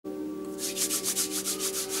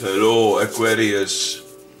Hello Aquarius,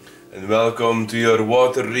 and welcome to your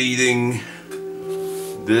water reading.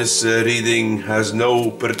 This reading has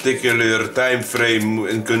no particular time frame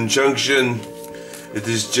in conjunction. It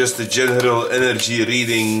is just a general energy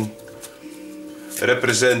reading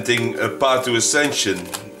representing a path to ascension,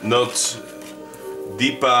 not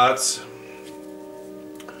the path,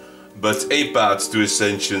 but a path to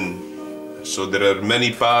ascension. So there are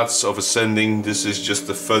many paths of ascending. This is just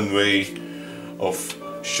a fun way of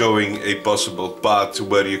showing a possible path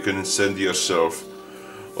where you can ascend yourself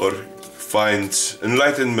or find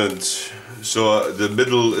enlightenment. So the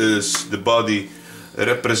middle is the body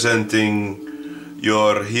representing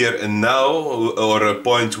your here and now, or a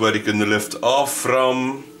point where you can lift off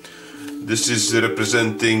from. This is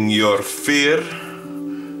representing your fear.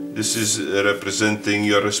 This is representing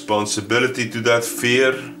your responsibility to that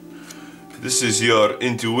fear. This is your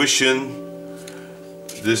intuition.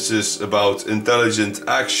 This is about intelligent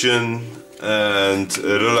action and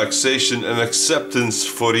relaxation and acceptance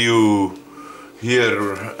for you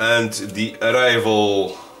here, and the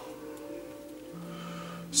arrival.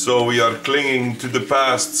 So we are clinging to the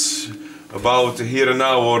past, about here and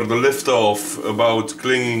now, or the liftoff. About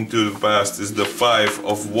clinging to the past is the Five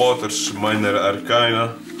of Waters, minor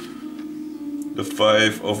arcana. The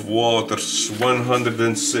Five of Waters,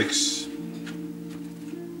 106.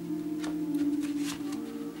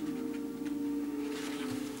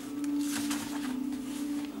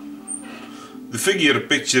 The figure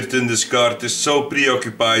pictured in this card is so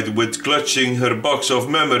preoccupied with clutching her box of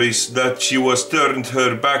memories that she has turned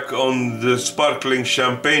her back on the sparkling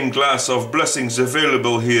champagne glass of blessings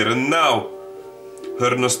available here and now.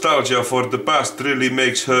 Her nostalgia for the past really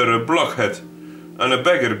makes her a blockhead, and a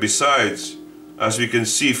beggar besides, as we can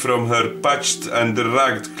see from her patched and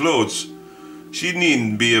ragged clothes. She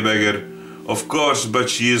needn't be a beggar, of course, but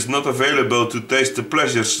she is not available to taste the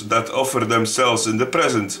pleasures that offer themselves in the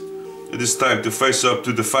present. It is time to face up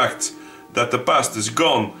to the fact that the past is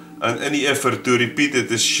gone, and any effort to repeat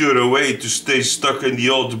it is sure a way to stay stuck in the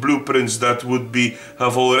old blueprints that would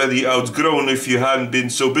have already outgrown if you hadn't been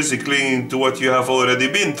so busy clinging to what you have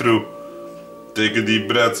already been through. Take a deep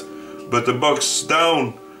breath, but the box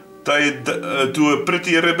down, tie it to a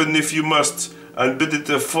pretty ribbon if you must, and bid it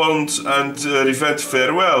a fond and reverent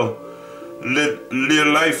farewell.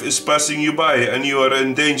 Life is passing you by, and you are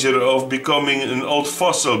in danger of becoming an old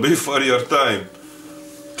fossil before your time.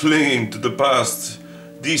 Clinging to the past.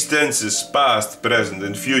 These tenses, past, present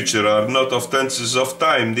and future, are not of tenses of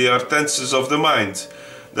time, they are tenses of the mind.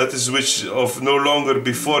 That is which of no longer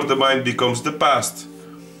before the mind becomes the past.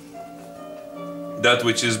 That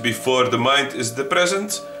which is before the mind is the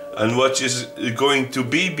present, and what is going to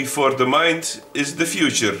be before the mind is the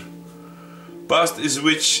future. Past is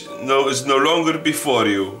no longer before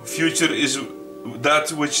you. Future is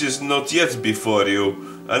that which is not yet before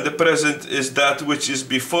you. And the present is that which is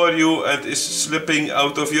before you and is slipping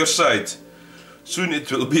out of your sight. Soon it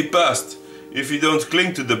will be past. If you don't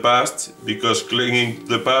cling to the past, because clinging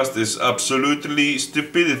to the past is absolutely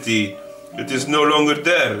stupidity. It is no longer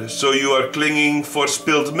there, so you are clinging for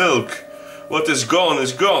spilled milk. What is gone,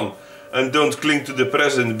 and don't cling to the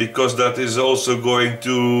present, because that is also going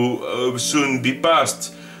to soon be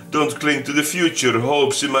past. Don't cling to the future,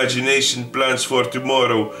 hopes, imagination, plans for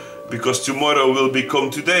tomorrow, because tomorrow will become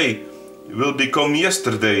today, will become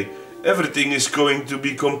yesterday. Everything is going to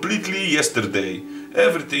be completely yesterday.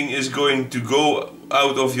 Everything is going to go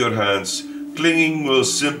out of your hands. Clinging will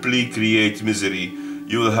simply create misery.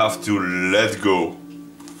 You will have to let go.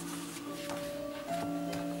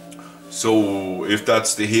 So if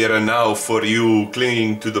that's the here and now for you,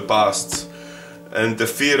 clinging to the past, and the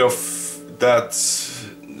fear of that,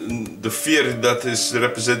 the fear that is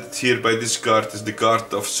represented here by this card is the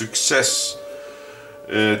card of success.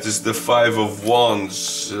 It is the Five of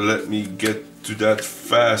Wands. Let me get to that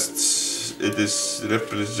fast. It is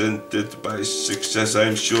represented by success,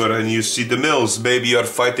 I'm sure, and you see the mills. Maybe you're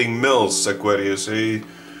fighting mills, Aquarius, eh?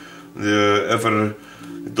 The ever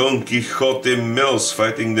Don Quixote mills,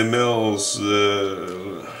 fighting the mills.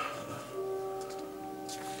 The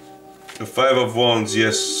Five of Wands,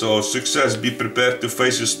 yes. So success, be prepared to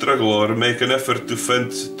face a struggle or make an effort to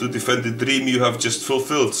defend the dream you have just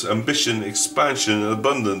fulfilled. Ambition, expansion,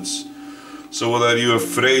 abundance. So what are you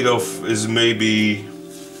afraid of is maybe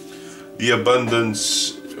the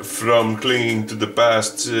abundance from clinging to the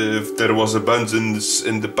past. If there was abundance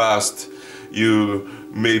in the past, you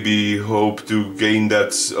maybe hope to gain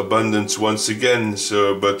that abundance once again.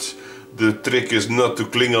 But the trick is not to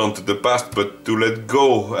cling on to the past, but to let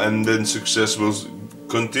go, and then success will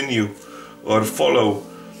continue or follow.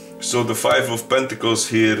 So the Five of Pentacles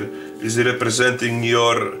here is representing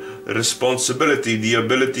your responsibility, the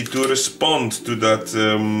ability to respond to that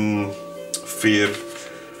fear.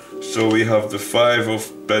 So we have the Five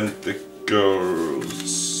of Pentacles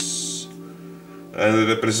and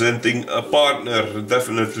representing a partner,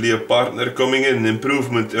 definitely a partner coming in,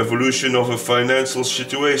 improvement, evolution of a financial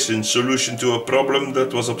situation, solution to a problem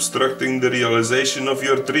that was obstructing the realization of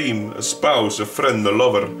your dream, a spouse, a friend, a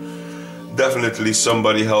lover. Definitely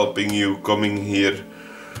somebody helping you coming here.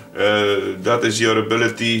 That is your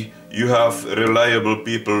ability. You have reliable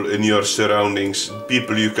people in your surroundings,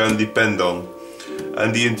 people you can depend on.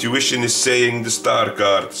 And the intuition is saying the star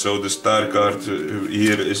card. So the star card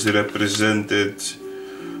here is represented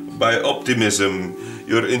by optimism.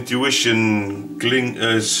 Your intuition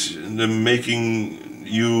is making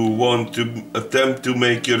you want to attempt to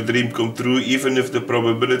make your dream come true, even if the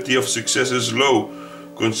probability of success is low.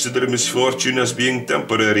 Consider misfortune as being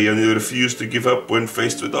temporary and you refuse to give up when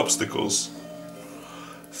faced with obstacles.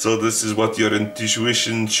 So this is what your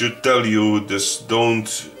intuition should tell you. Just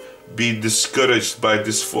don't be discouraged by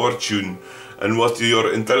misfortune. And what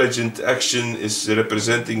your intelligent action is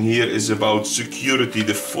representing here is about security,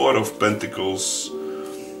 the Four of Pentacles.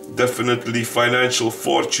 Definitely financial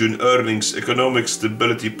fortune, earnings, economic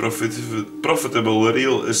stability, profitable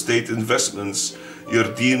real estate investments. Your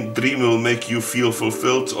dream will make you feel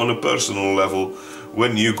fulfilled on a personal level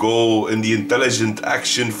when you go in the intelligent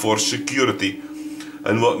action for security.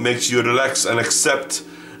 And what makes you relax and accept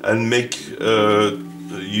and make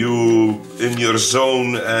you in your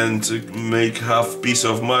zone and have peace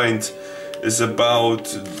of mind is about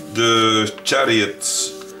the Chariot,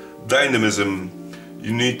 dynamism.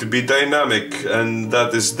 You need to be dynamic, and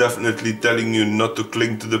that is definitely telling you not to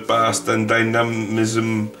cling to the past. And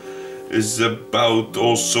dynamism is about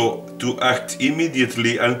also to act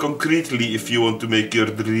immediately and concretely if you want to make your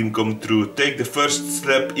dream come true. Take the first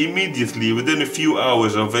step immediately, within a few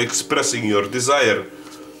hours of expressing your desire.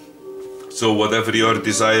 So whatever your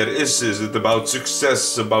desire is it about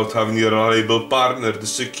success, about having a reliable partner, the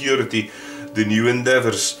security, the new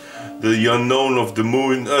endeavors, the unknown of the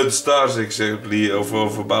moon, the stars exactly, of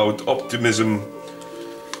about optimism.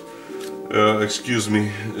 Excuse me,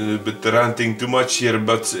 but ranting too much here,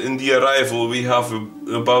 but in the arrival we have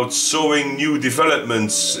about sowing new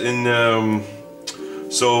developments in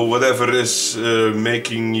so whatever is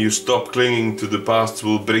making you stop clinging to the past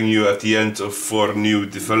will bring you at the end of 4 new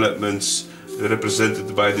developments,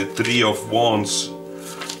 represented by the Three of Wands.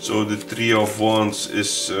 So the Three of Wands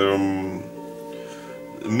is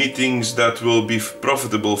meetings that will be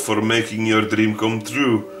profitable for making your dream come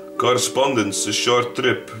true. Correspondence, a short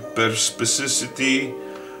trip, perspicacity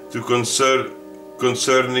to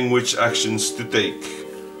concerning which actions to take.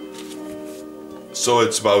 So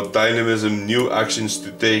it's about dynamism, new actions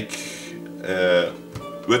to take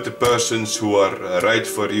with the persons who are right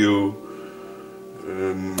for you,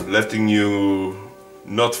 letting you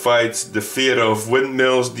not fight the fear of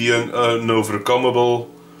windmills, the unovercomable.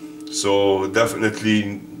 So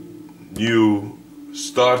definitely new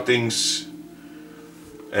startings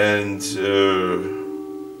and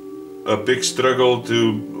a big struggle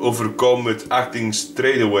to overcome with acting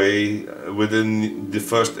straight away within the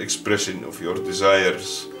first expression of your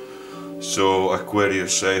desires. So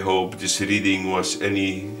Aquarius, I hope this reading was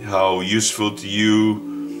anyhow useful to you,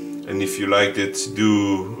 and if you liked it,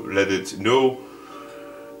 do let it know.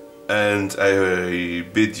 And I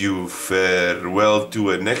bid you farewell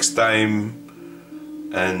to a next time,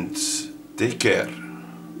 and take care.